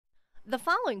The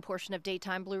following portion of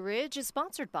Daytime Blue Ridge is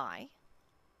sponsored by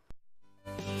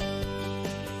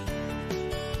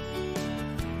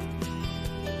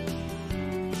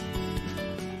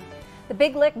the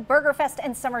Big Lick Burgerfest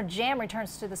and Summer Jam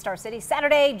returns to the Star City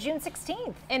Saturday, June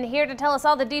 16th. And here to tell us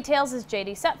all the details is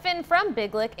JD Sutphin from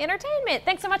Big Lick Entertainment.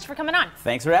 Thanks so much for coming on.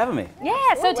 Thanks for having me.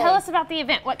 Yeah, so tell us about the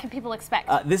event. What can people expect?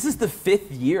 This is the 5th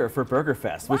year for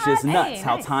Burgerfest, which is nuts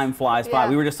how time flies by.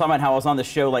 We were just talking about how I was on the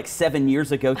show like 7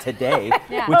 years ago today,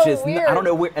 which is, weird. I don't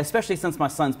know, especially since my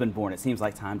son's been born, it seems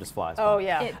like time just flies by. Oh,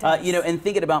 yeah. It does. You know, and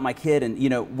thinking about my kid, and, you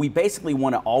know, we basically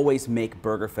want to always make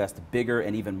Burgerfest bigger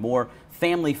and even more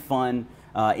family fun,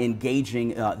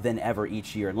 engaging than ever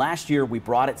each year. And last year we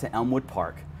brought it to Elmwood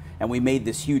Park and we made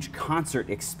this huge concert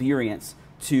experience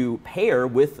to pair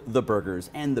with the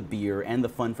burgers and the beer and the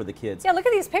fun for the kids. Yeah, look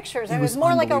at these pictures. It was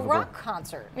more like a rock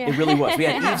concert. It really was. We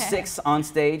had Eve 6 on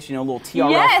stage, you know, a little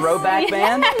TRL throwback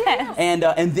band.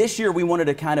 And this year we wanted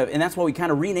to kind of, and that's why we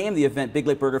kind of renamed the event Big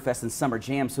Lick Burgerfest and Summer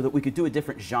Jam, so that we could do a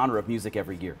different genre of music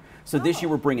every year. So this year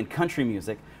we're bringing country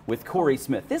music with Corey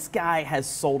Smith. This guy has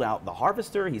sold out the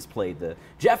Harvester, he's played the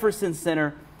Jefferson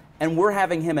Center, and we're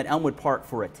having him at Elmwood Park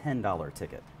for a $10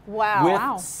 ticket.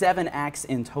 Wow. With 7 acts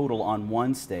in total on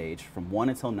one stage from 1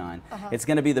 until 9. It's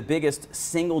going to be the biggest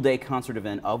single-day concert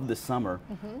event of the summer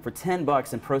for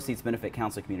 $10, and proceeds benefit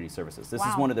Counseling Community Services. This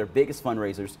is one of their biggest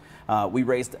fundraisers. We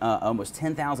raised almost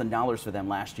 $10,000 for them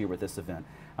last year with this event.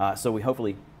 So we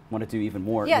hopefully want to do even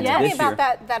more. Yeah, tell me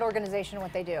about that organization and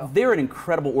what they do. They're an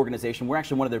incredible organization. We're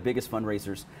actually one of their biggest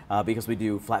fundraisers because we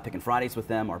do Flat Pickin' Fridays with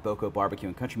them, our Boco Barbecue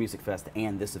and Country Music Fest,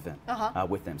 and this event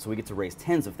with them. So we get to raise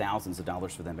tens of thousands of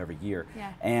dollars for them every year.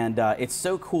 And it's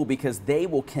so cool because they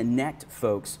will connect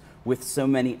folks with so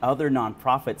many other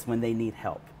nonprofits when they need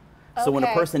help. So when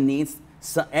a person needs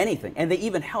anything, and they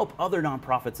even help other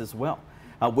nonprofits as well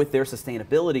with their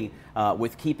sustainability,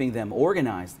 with keeping them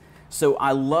organized. So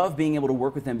I love being able to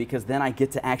work with them because then I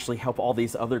get to actually help all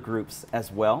these other groups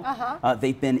as well.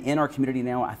 They've been in our community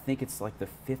now, I think it's like the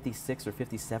 56th or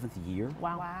 57th year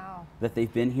that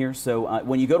they've been here. So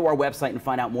when you go to our website and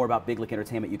find out more about Big Lick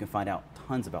Entertainment, you can find out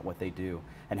tons about what they do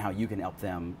and how you can help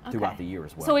them throughout the year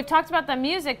as well. So we've talked about the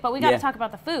music, but we got to talk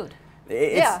about the food.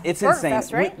 It's insane.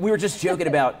 Right? We were just joking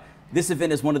about this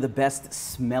event is one of the best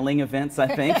smelling events, I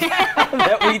think,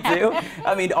 that we do.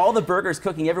 I mean, all the burgers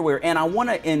cooking everywhere. And I want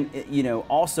to, you know,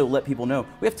 also let people know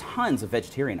we have tons of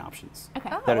vegetarian options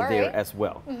that are there as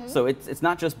well. So it's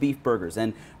not just beef burgers.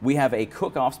 And we have a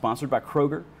cook-off sponsored by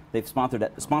Kroger. They've sponsored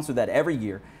that every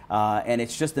year. And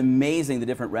it's just amazing the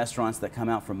different restaurants that come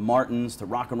out, from Martin's to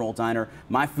Rock and Roll Diner.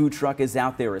 My food truck is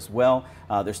out there as well.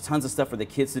 There's tons of stuff for the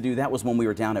kids to do. That was when we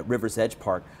were down at River's Edge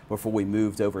Park before we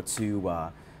moved over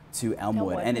to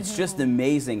Elmwood. And it's just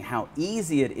amazing how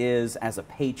easy it is as a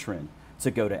patron to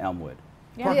go to Elmwood.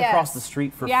 Park across the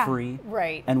street for free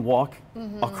and walk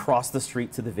across the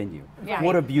street to the venue.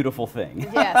 What a beautiful thing.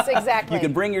 Yes, exactly. You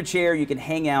can bring your chair, you can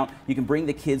hang out, you can bring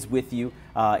the kids with you.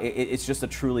 It's just a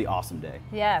truly awesome day.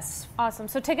 Yes. Awesome.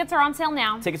 So tickets are on sale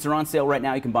now. Tickets are on sale right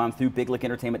now. You can buy them through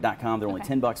biglickentertainment.com. They're only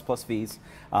 $10 plus fees.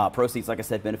 Proceeds, like I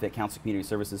said, benefit Counseling Community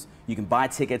Services. You can buy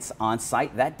tickets on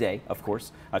site that day, of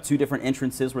course. 2 different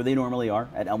entrances where they normally are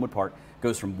at Elmwood Park.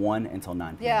 Goes from 1 until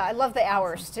 9 p.m. Yeah, I love the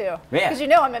hours too. Yeah. Because you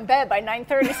know I'm in bed by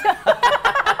 9:30.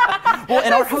 Well,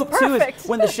 and our hope too is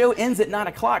when the show ends at 9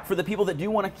 o'clock, for the people that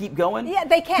do want to keep going,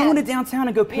 they can go into downtown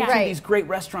and go patron these great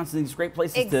restaurants and these great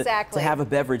places to have a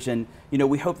beverage. And you know,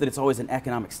 we hope that it's always an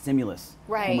economic stimulus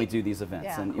when we do these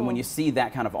events. And when you see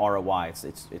that kind of ROI,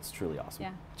 it's truly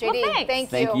awesome. JD, well, thank you.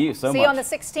 Thank you so much. See you on the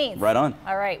 16th. Right on.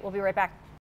 All right, we'll be right back.